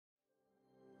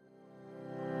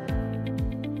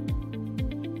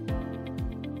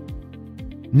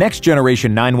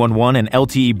Next-generation 911 and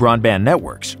LTE broadband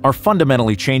networks are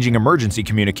fundamentally changing emergency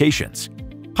communications.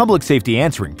 Public safety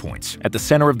answering points at the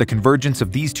center of the convergence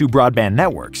of these two broadband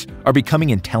networks are becoming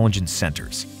intelligence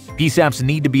centers. PSAPs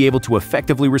need to be able to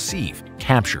effectively receive,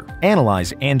 capture,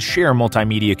 analyze, and share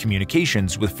multimedia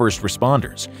communications with first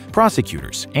responders,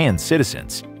 prosecutors, and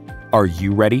citizens. Are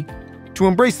you ready? To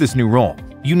embrace this new role,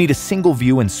 you need a single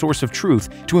view and source of truth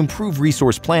to improve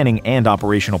resource planning and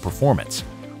operational performance,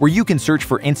 where you can search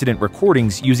for incident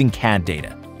recordings using CAD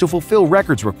data to fulfill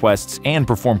records requests and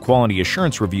perform quality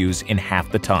assurance reviews in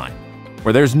half the time,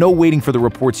 where there's no waiting for the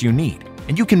reports you need,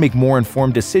 and you can make more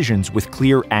informed decisions with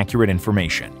clear, accurate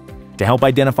information. To help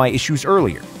identify issues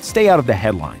earlier, stay out of the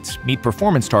headlines, meet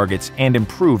performance targets, and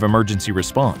improve emergency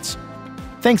response.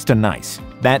 Thanks to NICE,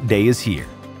 that day is here.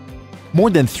 More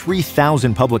than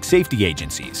 3,000 public safety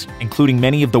agencies, including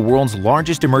many of the world's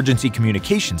largest emergency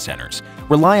communication centers,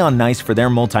 rely on NICE for their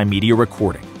multimedia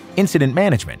recording, incident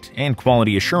management, and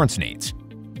quality assurance needs.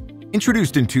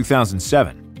 Introduced in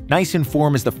 2007, NICE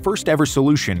Inform is the first-ever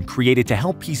solution created to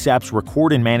help PSAPs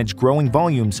record and manage growing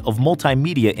volumes of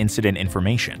multimedia incident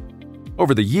information.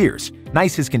 Over the years,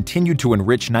 NICE has continued to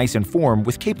enrich NICE Inform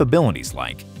with capabilities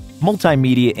like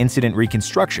multimedia incident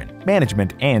reconstruction,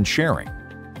 management, and sharing,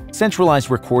 centralized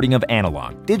recording of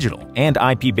analog, digital, and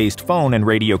IP-based phone and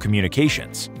radio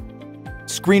communications,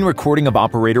 screen recording of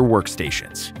operator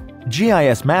workstations,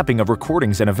 GIS mapping of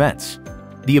recordings and events,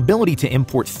 the ability to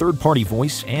import third-party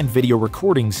voice and video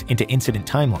recordings into incident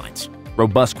timelines,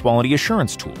 robust quality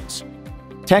assurance tools,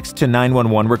 text-to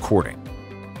 911 recording,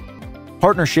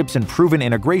 partnerships and proven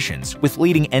integrations with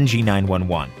leading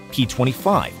NG911,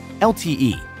 P25,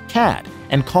 LTE, CAD,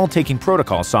 and call-taking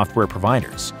protocol software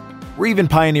providers. We're even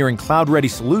pioneering cloud-ready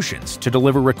solutions to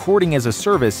deliver recording as a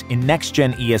service in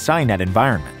next-gen ESINet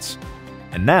environments.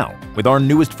 And now, with our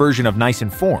newest version of NICE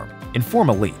Inform, Inform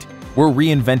Elite, we're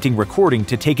reinventing recording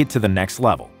to take it to the next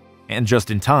level. And just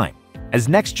in time, as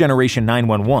next-generation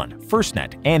 911,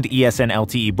 FirstNet, and ESN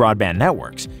LTE broadband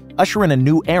networks usher in a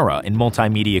new era in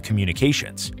multimedia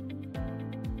communications.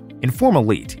 Inform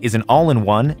Elite is an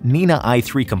all-in-one, NENA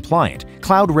i3-compliant,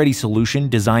 cloud-ready solution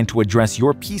designed to address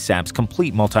your PSAP's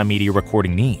complete multimedia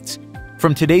recording needs.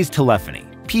 From today's telephony,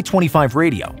 P25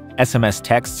 radio, SMS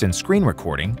texts and screen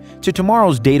recording, to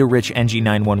tomorrow's data-rich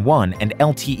NG911 and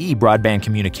LTE broadband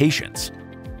communications,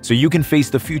 so you can face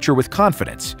the future with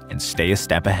confidence and stay a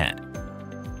step ahead.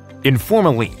 Inform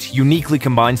Elite uniquely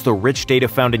combines the rich data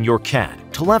found in your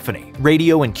CAD, telephony,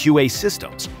 radio, and QA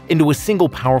systems into a single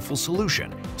powerful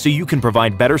solution so you can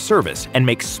provide better service and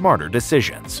make smarter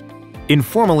decisions.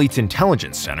 Inform Elite's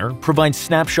Intelligence Center provides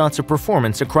snapshots of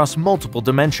performance across multiple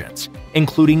dimensions,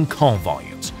 including call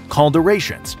volumes, call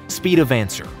durations, speed of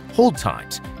answer, hold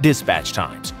times, dispatch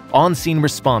times, on-scene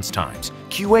response times,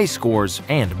 QA scores,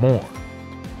 and more.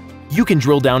 You can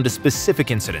drill down to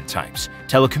specific incident types,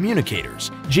 telecommunicators,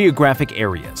 geographic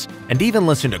areas, and even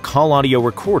listen to call audio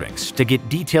recordings to get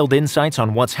detailed insights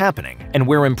on what's happening and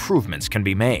where improvements can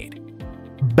be made.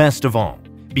 Best of all,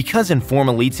 because Inform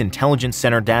Elite's Intelligence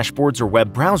Center dashboards are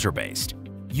web browser-based,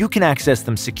 you can access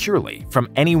them securely from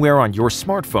anywhere on your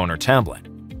smartphone or tablet.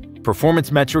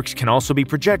 Performance metrics can also be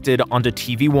projected onto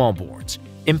TV wallboards,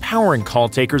 empowering call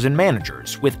takers and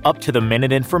managers with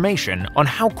up-to-the-minute information on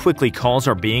how quickly calls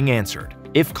are being answered,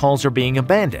 if calls are being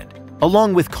abandoned,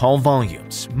 along with call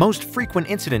volumes, most frequent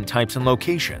incident types and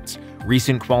locations,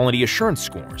 recent quality assurance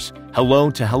scores,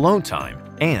 hello-to-hello time,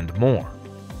 and more.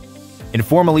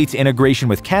 Inform Elite's integration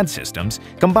with CAD systems,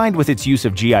 combined with its use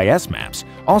of GIS maps,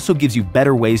 also gives you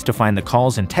better ways to find the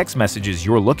calls and text messages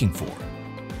you're looking for.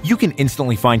 You can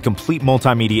instantly find complete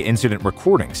multimedia incident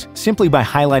recordings simply by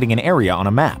highlighting an area on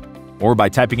a map, or by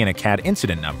typing in a CAD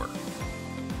incident number.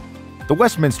 The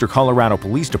Westminster, Colorado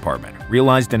Police Department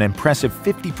realized an impressive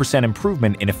 50%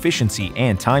 improvement in efficiency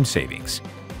and time savings.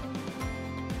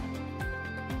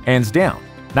 Hands down,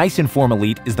 NICE Inform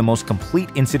Elite is the most complete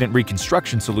incident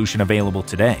reconstruction solution available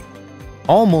today.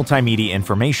 All multimedia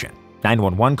information,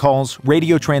 911 calls,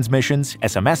 radio transmissions,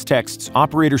 SMS texts,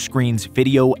 operator screens,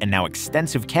 video, and now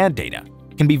extensive CAD data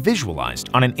can be visualized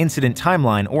on an incident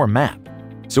timeline or map.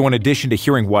 So in addition to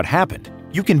hearing what happened,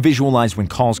 you can visualize when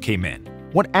calls came in,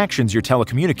 what actions your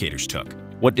telecommunicators took,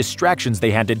 what distractions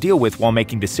they had to deal with while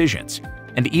making decisions,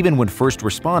 and even when first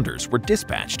responders were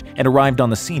dispatched and arrived on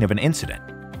the scene of an incident,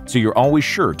 so you're always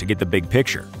sure to get the big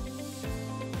picture.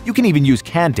 You can even use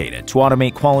CAD data to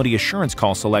automate quality assurance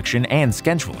call selection and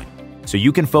scheduling, so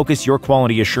you can focus your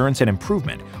quality assurance and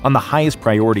improvement on the highest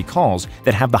priority calls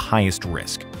that have the highest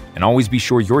risk, and always be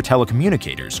sure your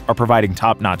telecommunicators are providing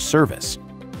top-notch service.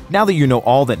 Now that you know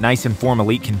all that NICE Inform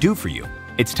Elite can do for you,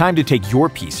 It's time to take your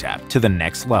PSAP to the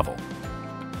next level.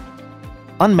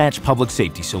 Unmatched public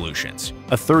safety solutions,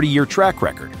 a 30-year track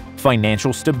record,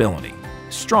 financial stability,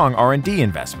 strong R&D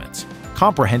investments,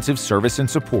 comprehensive service and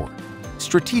support,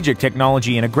 strategic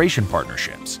technology integration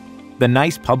partnerships, the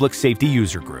NICE Public Safety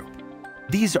User Group.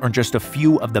 These are just a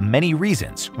few of the many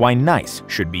reasons why NICE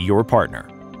should be your partner.